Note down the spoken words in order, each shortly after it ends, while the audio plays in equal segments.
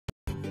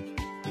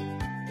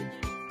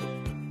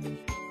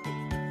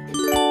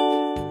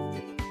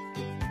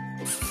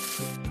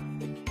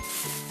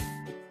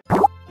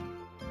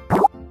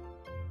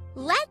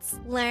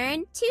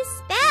learn to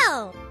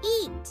spell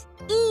eat.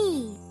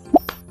 E.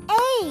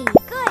 A.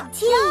 Good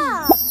T.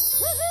 job!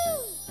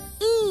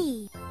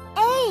 E.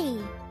 A.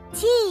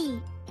 T.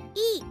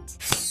 Eat.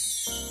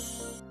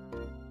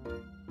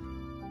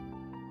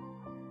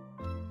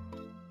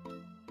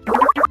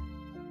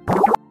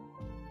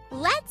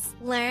 Let's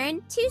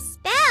learn to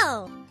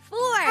spell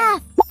for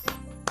F.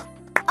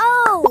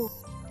 O.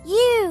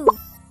 U.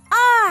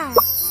 R.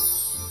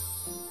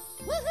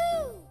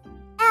 Woohoo!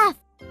 F.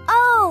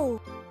 O.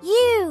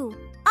 U.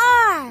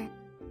 R.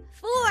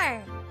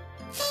 For.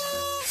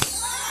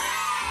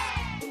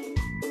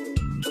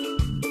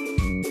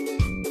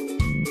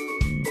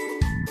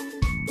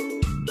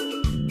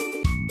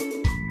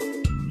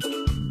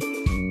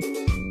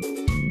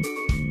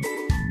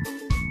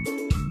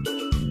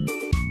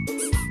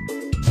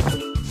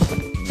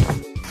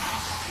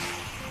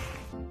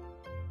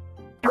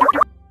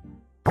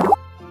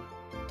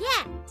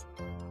 Get.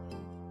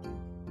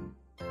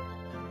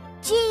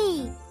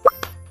 G.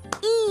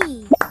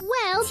 E.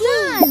 Well T.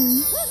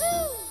 done!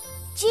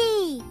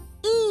 G.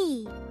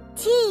 E.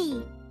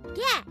 T.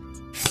 Get.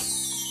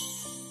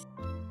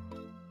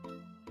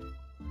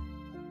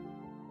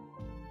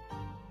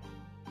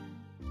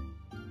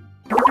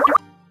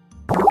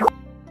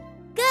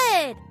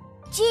 Good!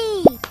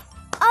 G.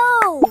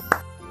 O.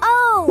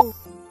 O.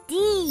 D.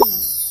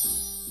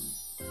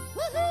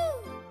 Woohoo!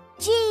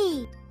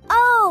 G.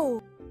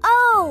 O.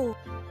 O.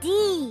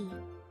 D.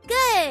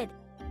 Good!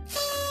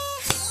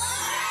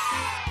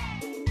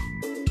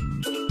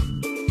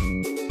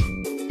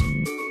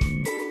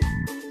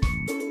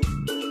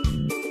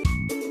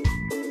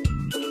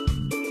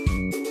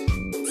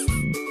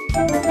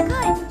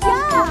 Good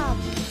job!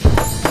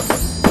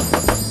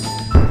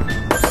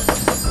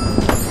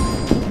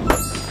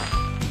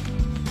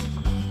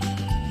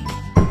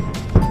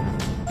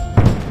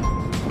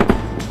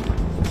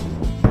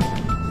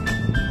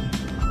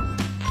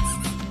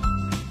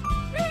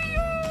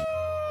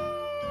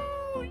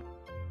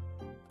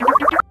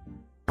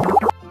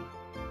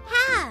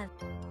 Have.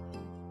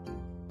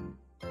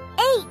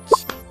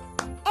 H.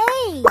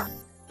 A.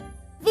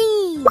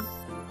 V.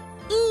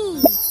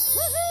 E.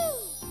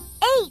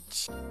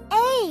 H.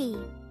 A.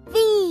 V.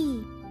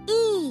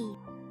 E.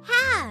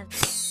 Have.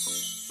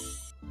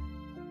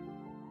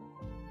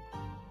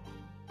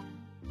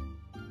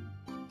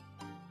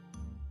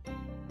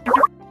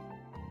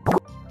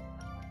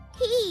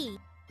 He.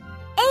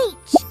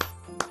 H.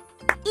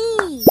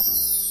 E.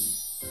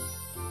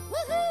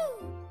 Woohoo!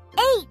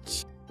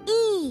 H.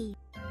 E.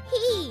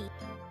 He.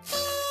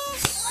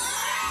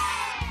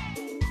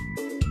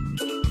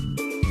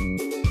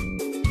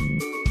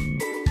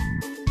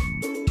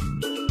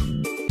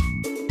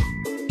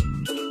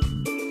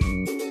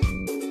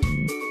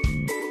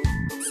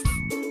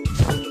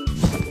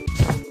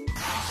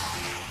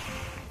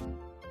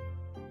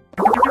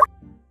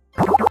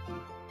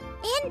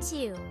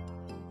 Into.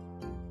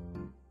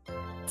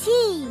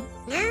 T.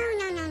 No.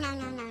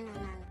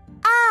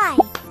 I.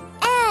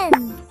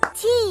 N.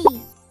 T.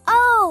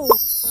 O.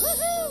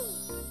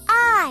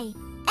 I.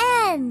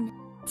 N.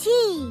 T.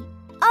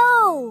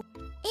 O.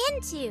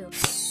 Into.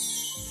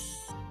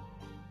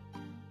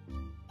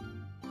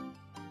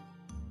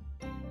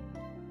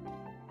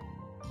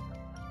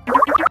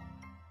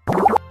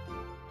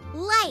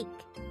 Like.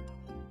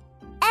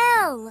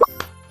 L.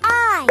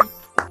 I.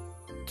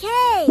 K.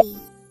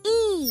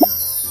 E.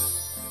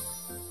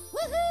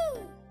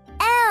 Woohoo!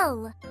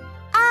 L.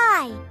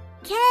 I.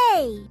 K.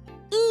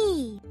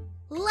 E.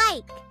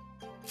 Like.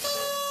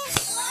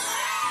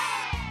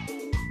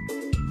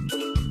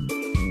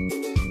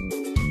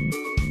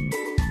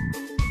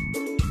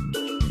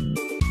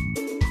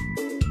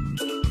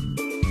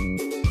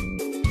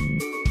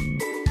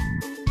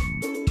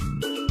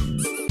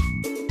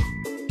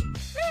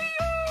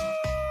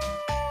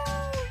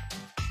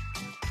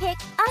 Pick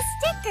a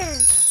sticker.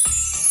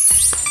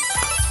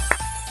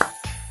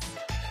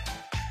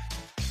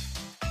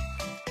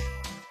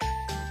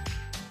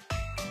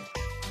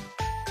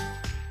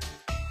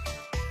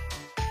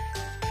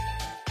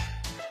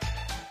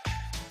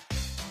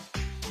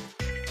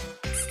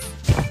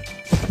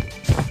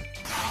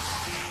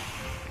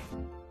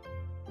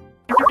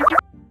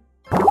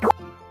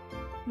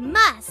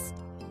 Must.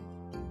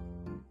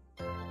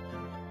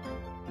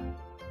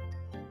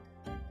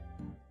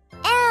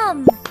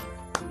 M.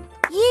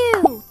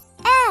 U.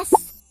 S.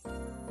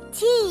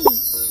 T.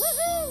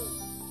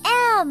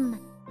 M.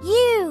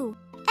 U.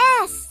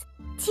 S.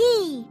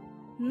 T.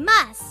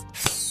 Must.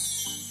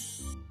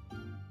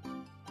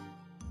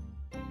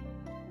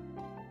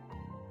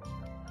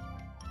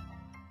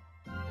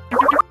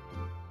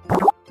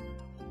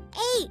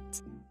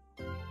 Eight.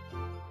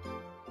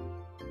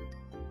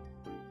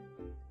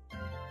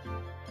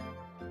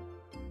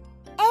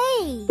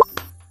 A.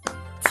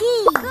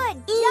 T. Good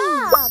E.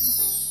 job!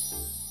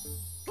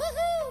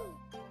 Woohoo!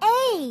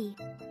 A.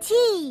 T.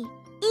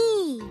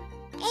 E.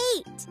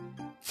 8.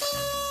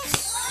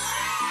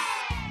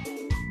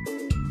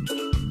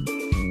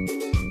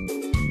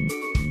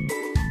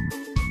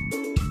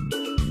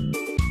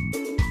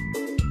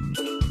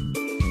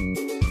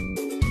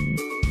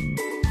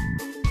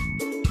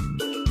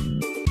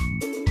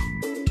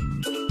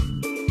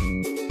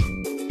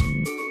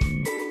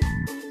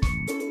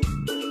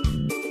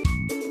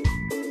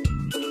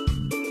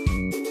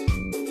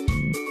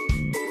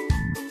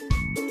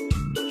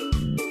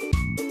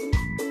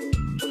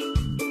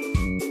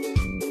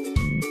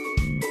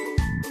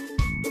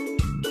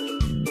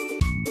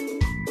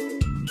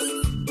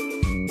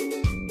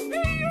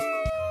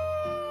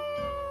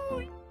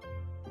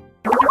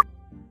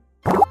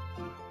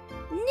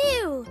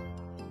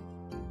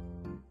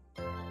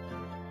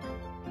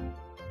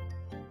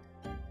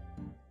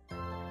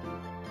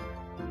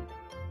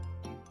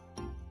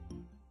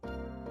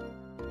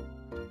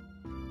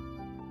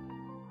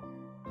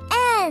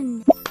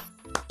 N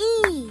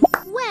E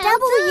Well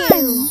W.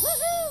 done!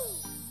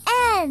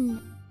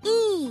 N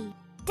E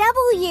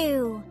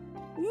W.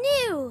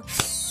 New.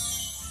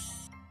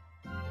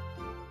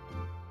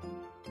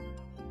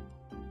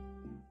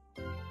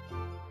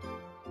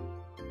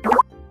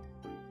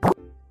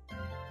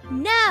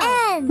 No.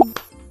 N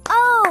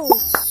O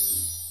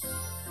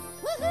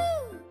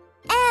Woohoo!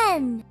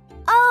 N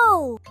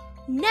O.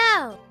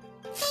 No.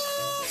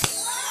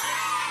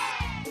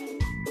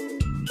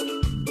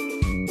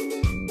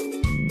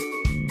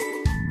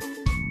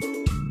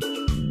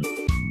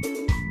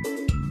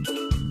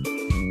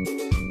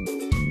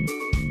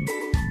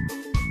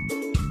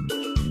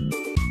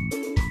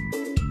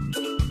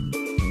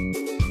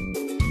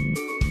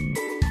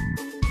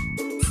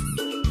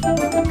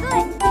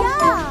 Good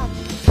job.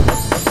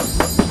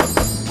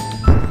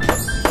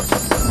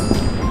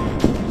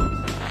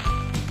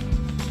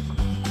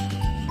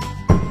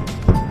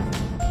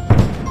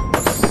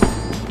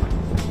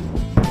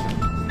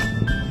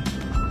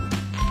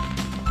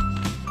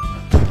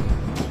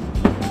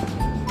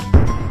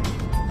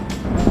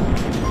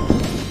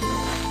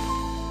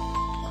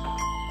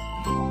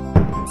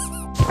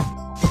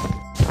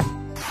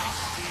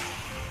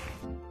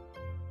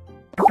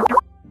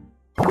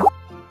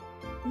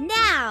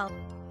 Now.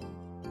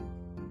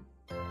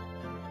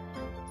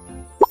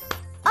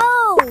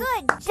 O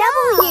Good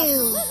W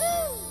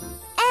Woohoo!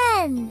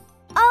 N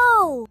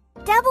O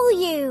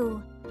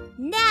W.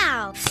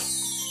 Now.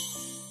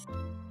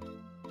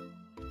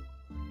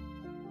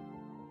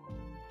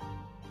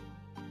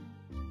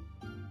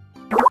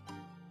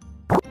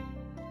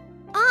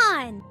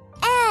 On.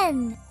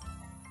 N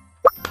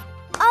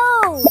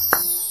O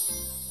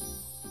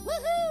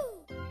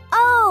Woohoo!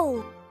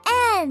 O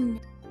N.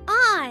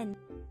 On.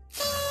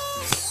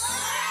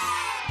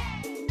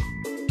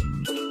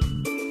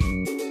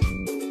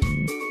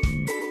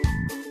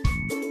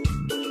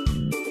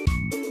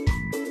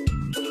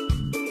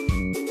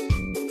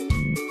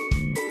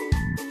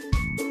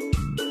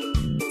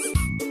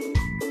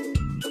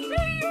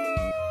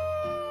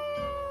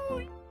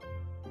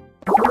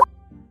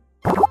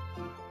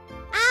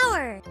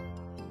 Hour.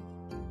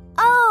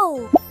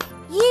 O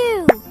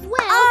U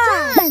Well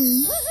R.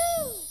 done!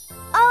 Woohoo!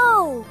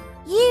 O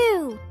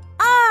U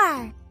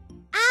R.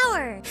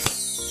 Hour.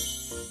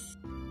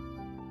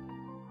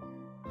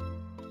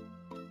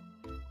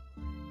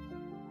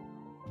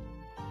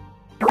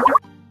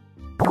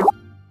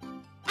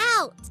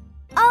 Out.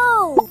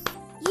 O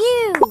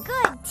U.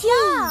 Good T.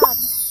 job!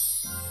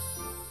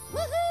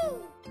 Woohoo!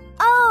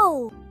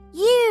 O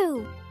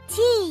U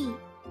T.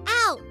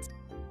 Out.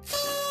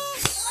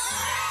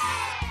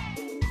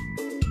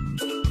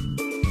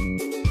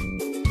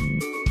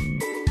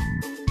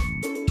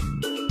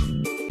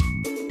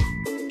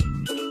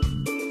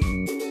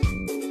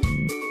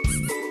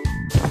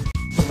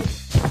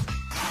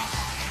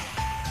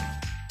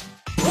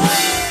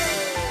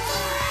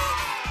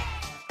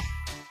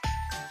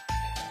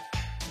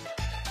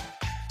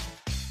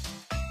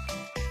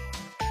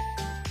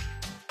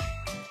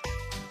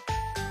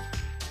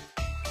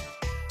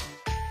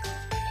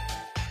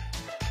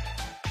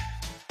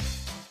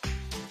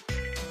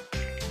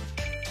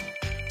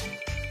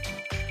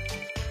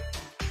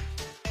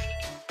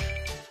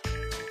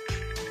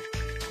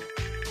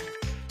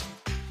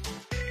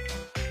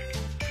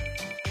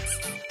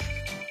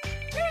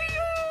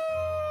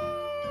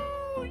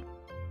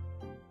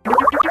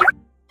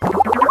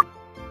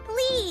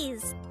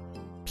 Please.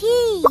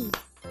 P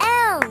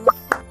L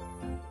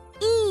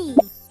E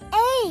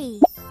A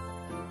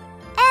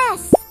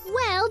S.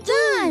 Well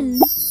done!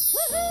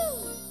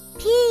 Woohoo!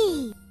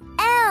 P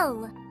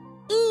L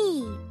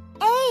E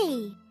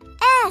A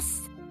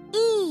S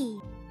E.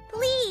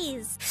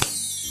 Please.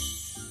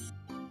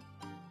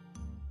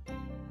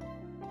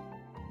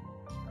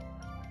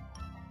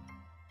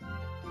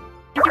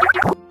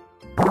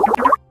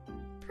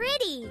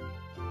 Pretty.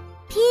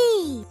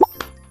 P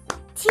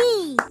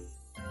T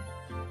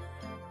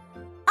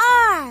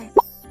R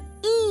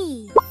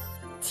E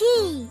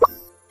T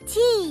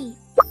T.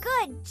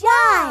 Good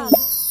Y. job!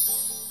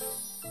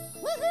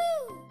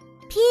 Woohoo!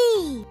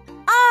 P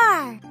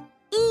R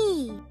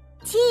E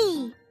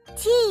T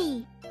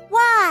T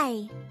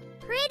Y.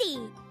 Pretty.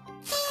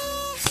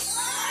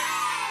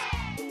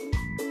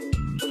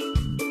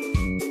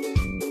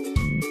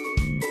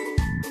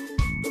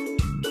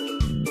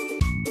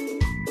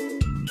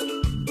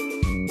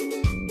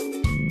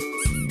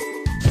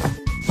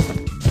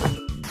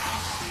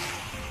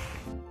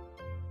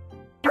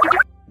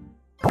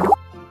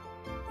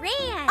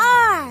 Ran.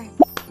 R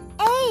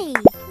A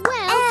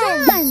Well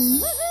N. done!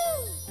 Woohoo!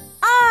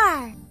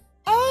 R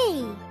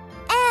A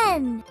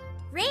N.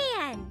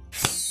 Ran.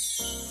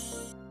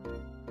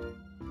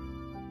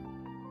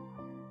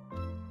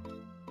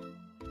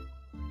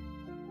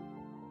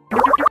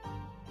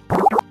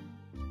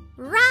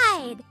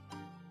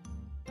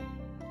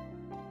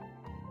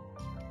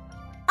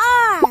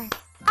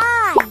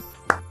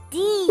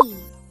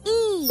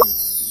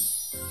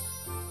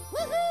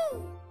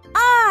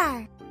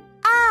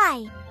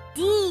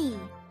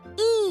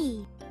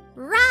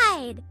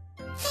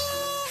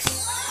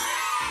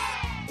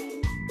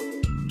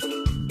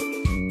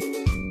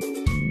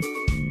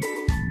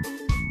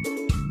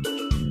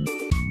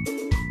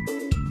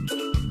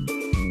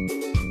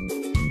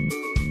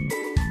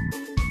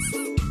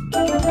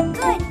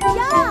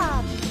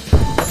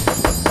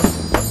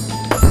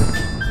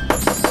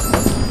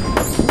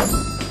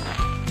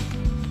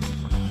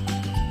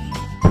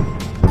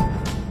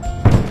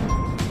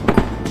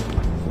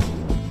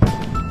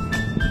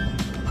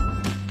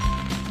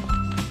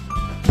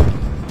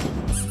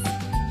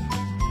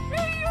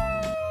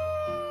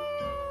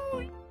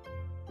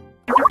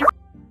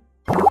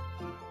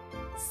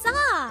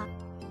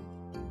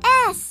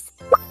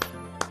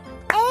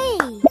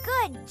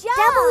 job!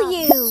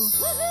 W.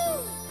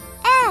 Woohoo!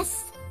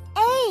 S.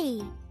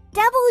 A.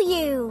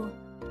 W.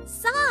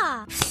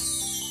 Saw!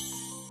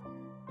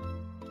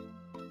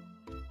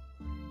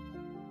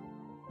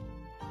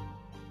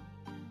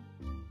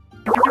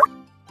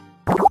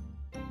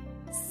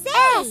 Say!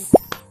 S.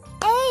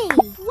 A.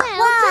 Well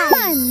Y.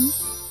 done!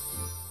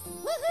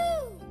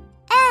 Woohoo!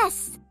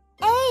 S.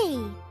 A.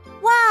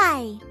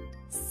 Y.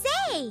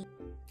 Say!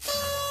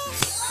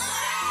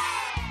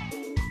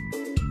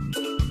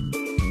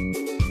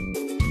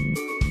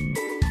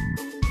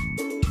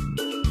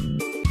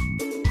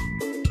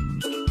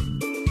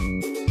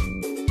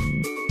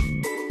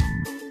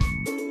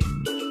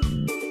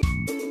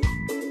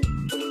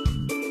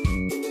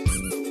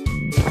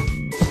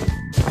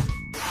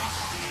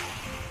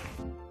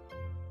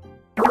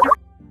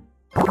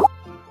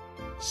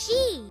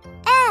 She!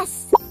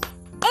 S.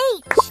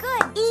 H.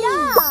 Good E.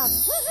 job!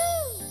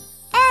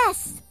 Woohoo!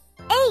 S.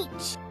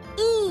 H.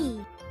 E.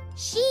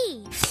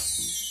 She!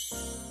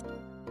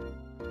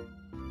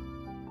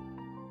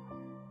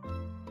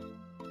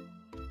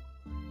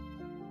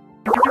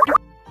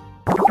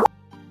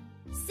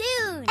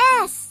 Soon!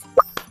 S.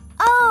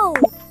 O.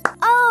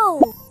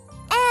 O.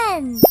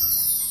 N.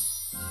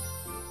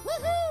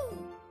 Woohoo!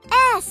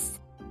 S.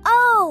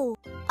 O.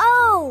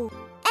 O.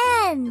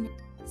 N.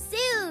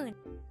 Soon!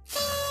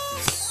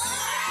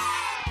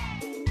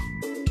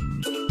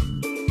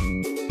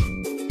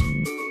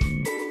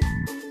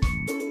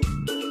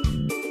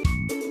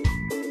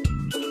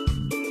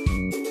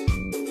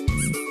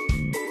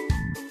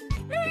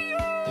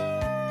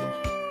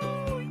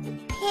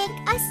 Pick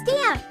a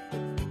stamp.